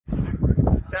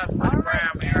Shout out to Money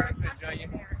Brown, man. Smith Jr.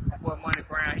 My boy Money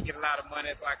Brown, he get a lot of money,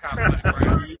 that's why I call him Money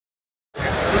Brown.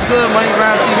 What's good, Money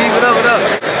Brown TV? What up, what up?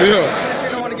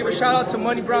 Yeah. I want to give a shout out to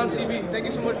Money Brown TV. Thank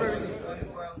you so much for everything.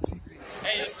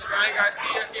 Hey, this is Ryan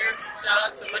Garcia here. Shout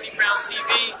out to Money Brown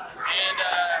TV and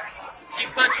keep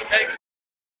punching, baby.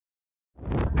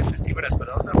 This is Steven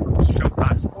Espinosa from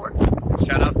Showtime Sports.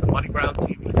 Shout out to Money Brown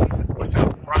TV. What's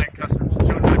up, Brian Custer from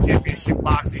Showtime Championship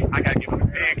Boxing. I gotta give a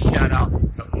big shout out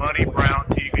to Money Brown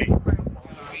TV.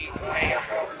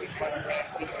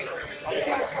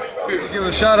 Give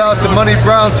a shout out to Money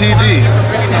Brown TV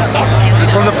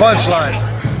from the Punchline.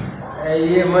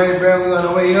 Hey, yeah, Money Brown, we on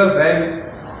the way up, baby.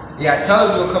 You got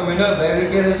Tozville coming up, baby.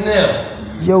 Look at us now.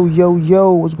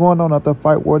 Yo, what's going on out there,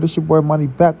 Fight World? This your boy Money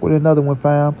back with another one,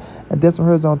 fam. And this one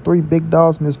here's on 3 big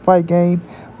dogs in this fight game.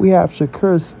 We have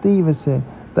Shakur Stevenson,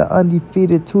 the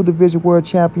undefeated 2-division world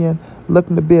champion,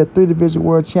 looking to be a 3-division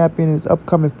world champion in his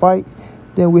upcoming fight.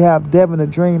 Then we have Devin the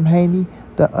Dream Haney,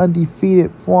 the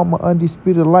undefeated former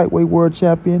undisputed lightweight world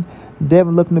champion.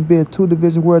 Devin looking to be a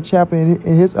 2-division world champion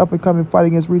in his up-and-coming fight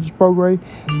against Regis Prograis.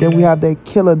 Then we have that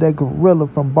killer, that gorilla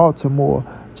from Baltimore,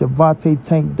 Gervonta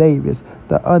Tank Davis,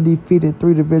 the undefeated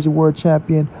 3-division world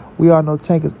champion. We all know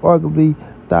Tank is arguably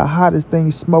the hottest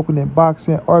thing smoking in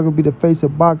boxing, arguably the face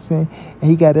of boxing, and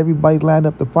he got everybody lined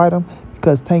up to fight him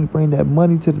because Tank bring that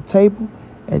money to the table,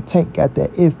 and Tank got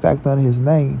that it factor on his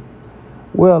name.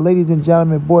 Well, ladies and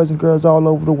gentlemen, boys and girls all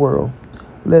over the world,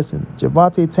 listen,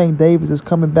 Gervonta Tank Davis is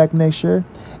coming back next year,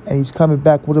 and he's coming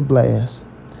back with a blast.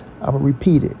 I'm going to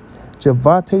repeat it.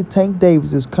 Gervonta Tank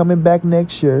Davis is coming back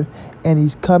next year, and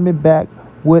he's coming back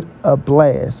with a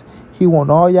blast. He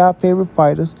want all y'all favorite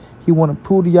fighters. He want to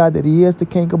prove to y'all that he is the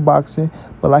king of boxing.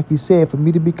 But like he said, for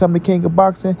me to become the king of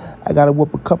boxing, I got to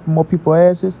whoop a couple more people's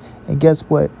asses. And guess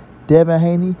what? Devin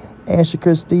Haney and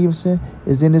Shakur Stevenson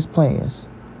is in his plans.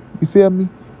 You feel me?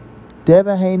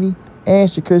 Devin Haney and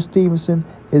Shakur Stevenson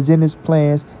is in his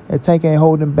plans, and Tank ain't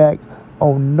holding back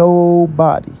on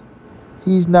nobody.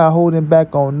 He's not holding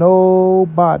back on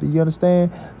nobody. You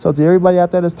understand? So to everybody out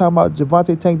there that's talking about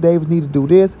Gervonta Tank Davis need to do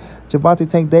this, Gervonta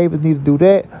Tank Davis need to do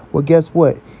that, well, guess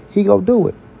what? He gonna do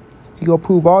it. He gonna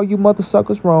prove all you mother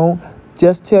suckers wrong.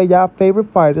 Just tell y'all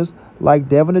favorite fighters like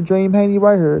Devin the Dream Haney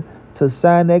right here to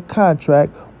sign that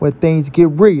contract when things get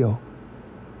real.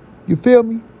 You feel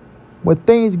me? When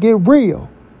things get real.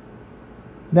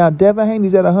 Now, Devin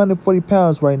Haney's at 140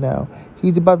 pounds right now.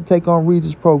 He's about to take on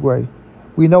Regis Prograis.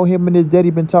 We know him and his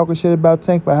daddy been talking shit about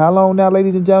Tank for how long now,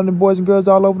 ladies and gentlemen, boys and girls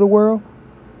all over the world?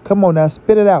 Come on now,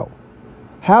 spit it out.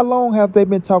 How long have they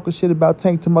been talking shit about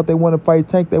Tank, talking about they want to fight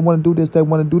Tank, they want to do this, they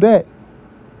want to do that?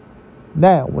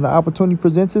 Now, when the opportunity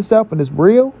presents itself and it's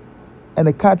real, and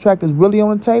the contract is really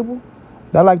on the table,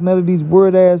 not like none of these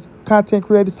weird-ass content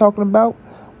creators talking about,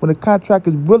 when the contract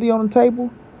is really on the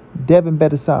table, Devin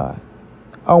better sign.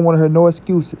 I don't want to hear no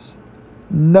excuses.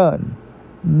 None.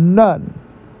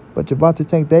 But Gervonta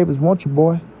Tank Davis wants you,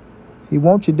 boy. He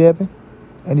wants you, Devin.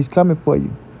 And he's coming for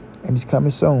you. And he's coming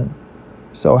soon.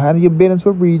 So handle your business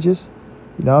with Regis.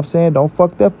 You know what I'm saying? Don't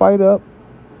fuck that fight up.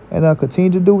 And continue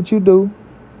to do what you do.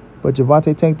 But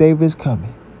Gervonta Tank Davis is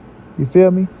coming. You feel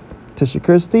me? To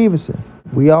Shakur Stevenson.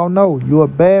 We all know you're a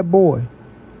bad boy.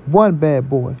 One bad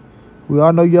boy. We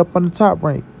all know you're up on the top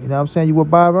rank. You know what I'm saying? You with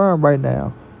Bob Earn right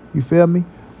now. You feel me?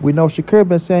 We know Shakur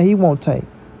been saying he won't Tank.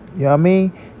 You know what I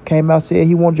mean? Came out, said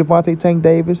he want Gervonta Tank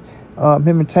Davis. Him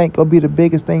and Tank gonna be the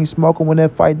biggest thing smoking when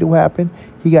that fight do happen.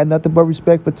 He got nothing but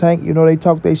respect for Tank. You know they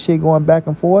talk their shit going back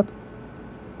and forth.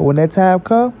 But when that time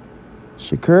come,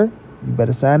 Shakur, you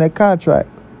better sign that contract.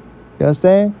 You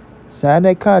understand? Sign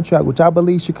that contract, which I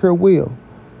believe Shakur will.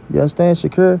 You understand?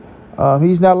 Shakur,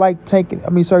 he's not like Tank.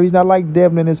 He's not like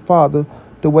Devin and his father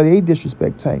the way they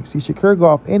disrespect Tank. See, Shakur go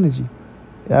off energy.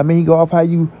 You know what I mean? He go off how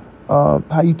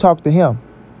you talk to him.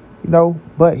 You know,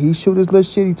 but he shoot his little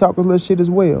shit. He talk his little shit as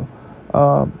well.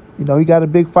 You know, he got a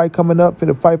big fight coming up for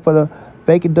the fight for the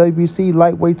vacant WBC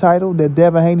lightweight title that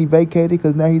Devin Haney vacated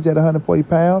because now he's at 140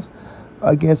 pounds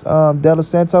against De Los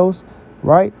Santos,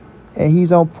 right? And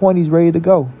he's on point. He's ready to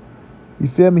go. You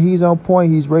feel me? He's on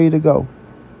point. He's ready to go.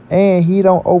 And he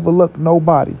don't overlook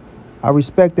nobody. I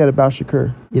respect that about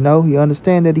Shakur. You know, he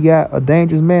understand that he got a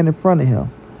dangerous man in front of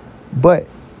him. But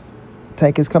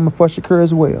Tank is coming for Shakur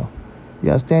as well. You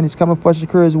understand? He's coming for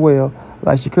Shakur as well.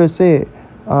 Like Shakur said,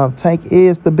 Tank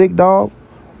is the big dog.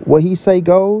 What he say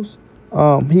goes.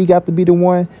 He got to be the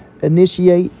one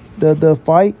initiate the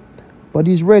fight. But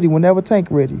he's ready whenever Tank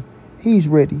ready. He's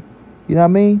ready. You know what I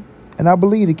mean? And I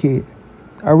believe the kid.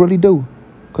 I really do.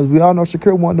 Because we all know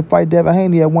Shakur wanted to fight Devin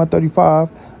Haney at 135.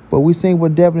 But we seen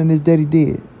what Devin and his daddy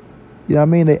did. You know what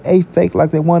I mean? They ate fake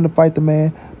like they wanted to fight the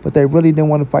man, but they really didn't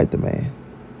want to fight the man.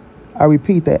 I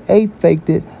repeat, they ate faked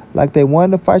it like they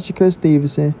wanted to fight Shakur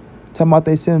Stevenson, talking about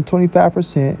they sent him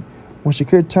 25%. When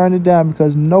Shakur turned it down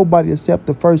because nobody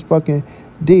accepted the first fucking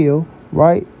deal,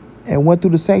 right? And went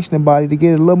through the sanctioning body to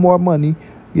get a little more money,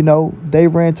 you know, they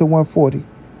ran to 140,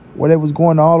 where they was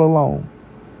going all alone.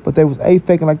 But they was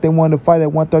faking like they wanted to fight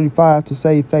at 135 to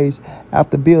save face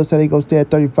after Bill said they go stay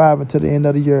at 35 until the end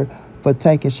of the year for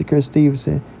tanking Shakur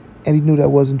Stevenson, and he knew that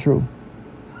wasn't true.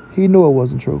 He knew it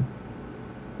wasn't true.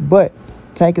 But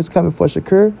Tank is coming for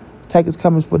Shakur. Tank is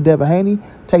coming for Devin Haney.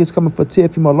 Tank is coming for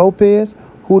Teofimo Lopez.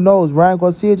 Who knows? Ryan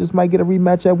Garcia just might get a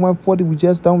rematch at 140. We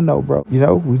just don't know, bro. You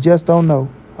know, we just don't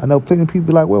know. I know plenty of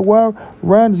people like, well, why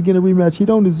Ryan is getting a rematch? He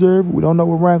don't deserve it. We don't know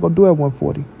what Ryan going to do at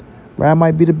 140. Ryan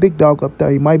might be the big dog up there.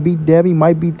 He might beat Devin. He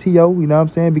might beat T.O., you know what I'm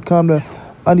saying? Become the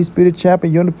undisputed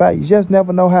champion, unified. You just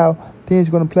never know how things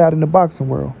are going to play out in the boxing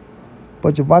world.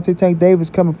 But Gervonta Tank Davis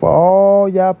coming for all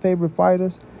y'all favorite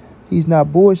fighters. He's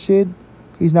not bullshit.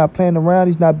 He's not playing around.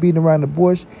 He's not beating around the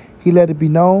bush. He let it be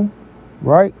known,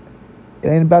 right? It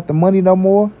ain't about the money no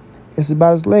more. It's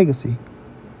about his legacy.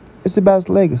 It's about his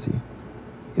legacy.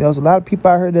 You know, there's a lot of people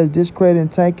out here that's discrediting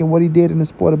Tank and what he did in the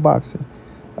sport of boxing.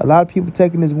 A lot of people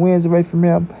taking his wins away from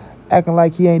him, acting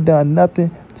like he ain't done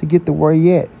nothing to get to where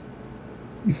he at.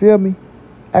 You feel me?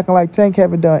 Acting like Tank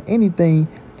haven't done anything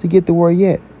to get to where he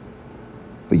at.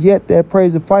 But yet, that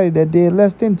praise a fighter that did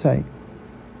less than Tank.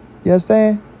 You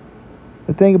understand?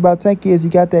 The thing about Tank is he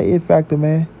got that it factor,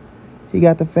 man. He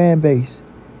got the fan base.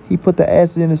 He put the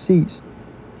asses in the seats.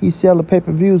 He sell the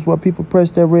pay-per-views where people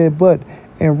press their red button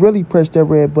and really press their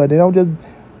red button. They don't just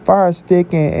fire a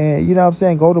stick and you know what I'm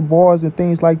saying, go to bars and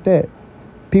things like that.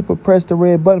 People press the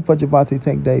red button for Gervonta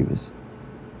Tank Davis.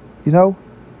 You know?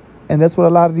 And that's what a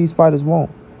lot of these fighters want.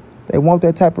 They want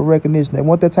that type of recognition. They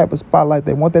want that type of spotlight.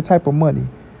 They want that type of money.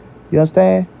 You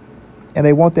understand? And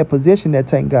they want that position that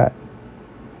Tank got.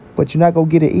 But you're not going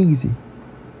to get it easy.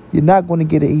 You're not going to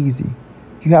get it easy.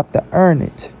 You have to earn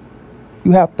it.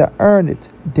 You have to earn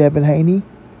it, Devin Haney.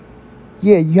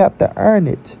 Yeah, you have to earn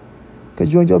it.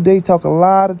 Because you and your day talk a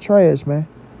lot of trash, man.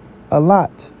 A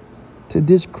lot. To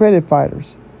discredit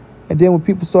fighters. And then when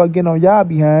people start getting on y'all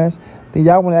behinds, then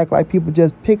y'all want to act like people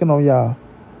just picking on y'all.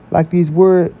 Like these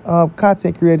word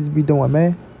content creators be doing,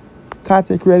 man.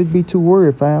 Content creators be too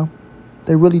worried, fam.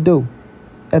 They really do.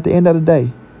 At the end of the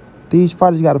day, these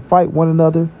fighters got to fight one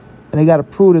another, and they got to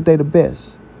prove that they the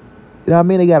best. You know what I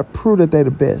mean? They got to prove that they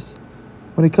the best.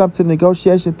 When it comes to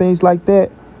negotiation, things like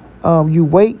that, you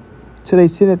wait till they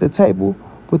sit at the table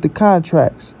with the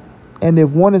contracts. And if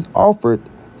one is offered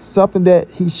something that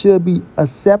he should be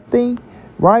accepting,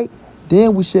 right,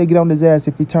 then we should get on his ass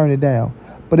if he turn it down.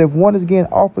 But if one is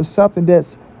getting offered something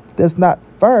that's not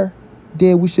fair,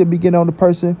 then we should be getting on the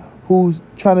person who's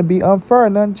trying to be unfair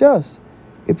and unjust.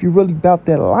 If you're really about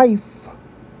that life,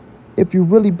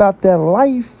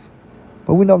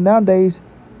 but we know nowadays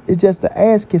it's just the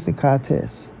ass-kissing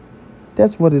contest.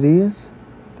 That's what it is.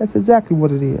 That's exactly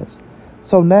what it is.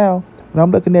 So now, when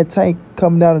I'm looking at Tank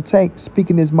coming down the Tank,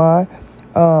 speaking his mind,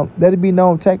 let it be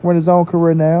known Tank run his own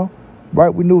career now, right?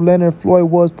 We knew Leonard Floyd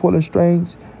was pulling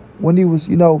strings when he was,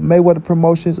 you know, Mayweather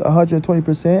Promotions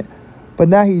 120%. But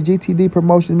now he's GTD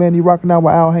Promotions, man. He rocking out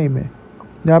with Al Heyman. You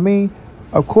know what I mean?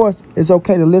 Of course, it's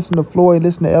okay to listen to Floyd,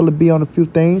 listen to L&B on a few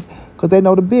things because they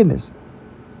know the business.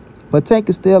 But Tank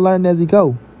is still learning as he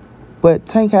go. But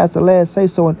Tank has the last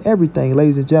say-so in everything,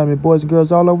 ladies and gentlemen, boys and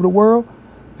girls all over the world.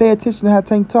 Pay attention to how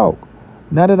Tank talk.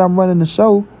 Now that I'm running the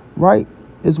show, right,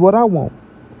 is what I want.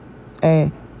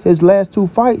 And his last two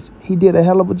fights, he did a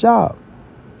hell of a job.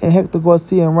 And Hector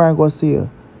Garcia and Ryan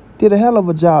Garcia did a hell of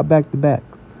a job back-to-back.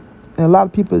 And a lot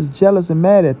of people is jealous and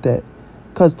mad at that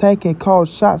because Tank can call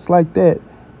shots like that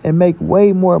and make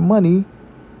way more money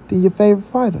than your favorite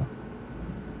fighter. You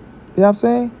know what I'm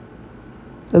saying?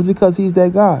 That's because he's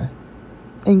that guy.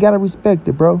 And you got to respect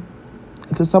it, bro.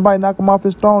 Until somebody knock him off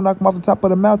his throne, knock him off the top of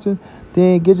the mountain,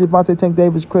 then give Gervonta Tank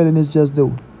Davis credit and it's just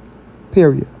due.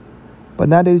 Period. But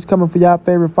now that he's coming for y'all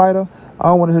favorite fighter, I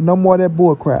don't want to hear no more of that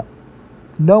bull crap.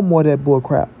 No more of that bull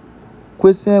crap.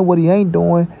 Quit saying what he ain't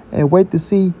doing and wait to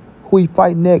see who he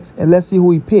fight next and let's see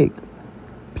who he pick.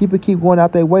 People keep going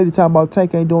out their way to talk about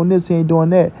Tank ain't doing this, he ain't doing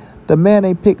that. The man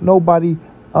ain't picked nobody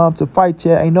to fight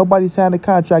yet. Ain't nobody signed a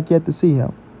contract yet to see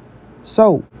him.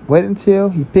 So, wait until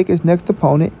he pick his next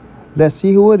opponent. Let's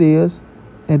see who it is.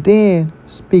 And then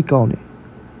speak on it.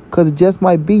 Because it just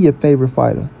might be your favorite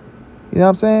fighter. You know what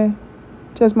I'm saying?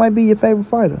 Just might be your favorite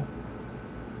fighter.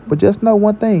 But just know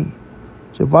one thing.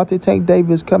 Gervonta Tank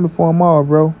Davis coming for them all,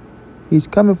 bro. He's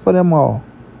coming for them all.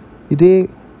 You dig?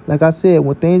 Like I said,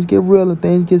 when things get real and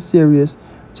things get serious,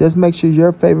 just make sure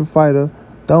your favorite fighter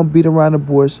don't beat around the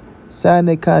bush. Sign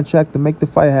their contract to make the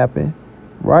fight happen,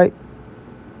 right?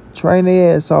 Train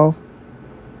their ass off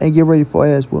and get ready for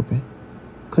ass whooping.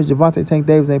 Because Gervonta Tank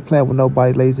Davis ain't playing with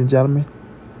nobody, ladies and gentlemen.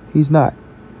 He's not.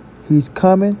 He's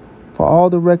coming for all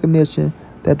the recognition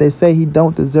that they say he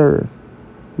don't deserve.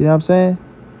 You know what I'm saying?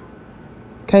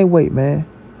 Can't wait, man.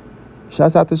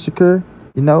 Shouts out to Shakur.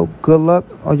 You know, good luck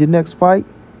on your next fight.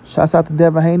 Shouts out to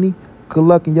Devin Haney. Good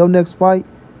luck in your next fight.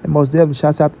 And most definitely,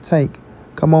 shouts out to Tank.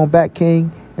 Come on back,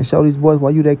 King, and show these boys why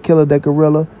you that killer, that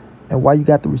gorilla, and why you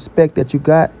got the respect that you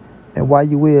got, and why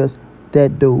you is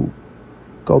that dude.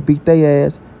 Go beat their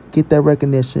ass, get that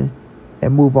recognition,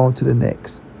 and move on to the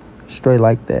next. Straight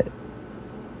like that.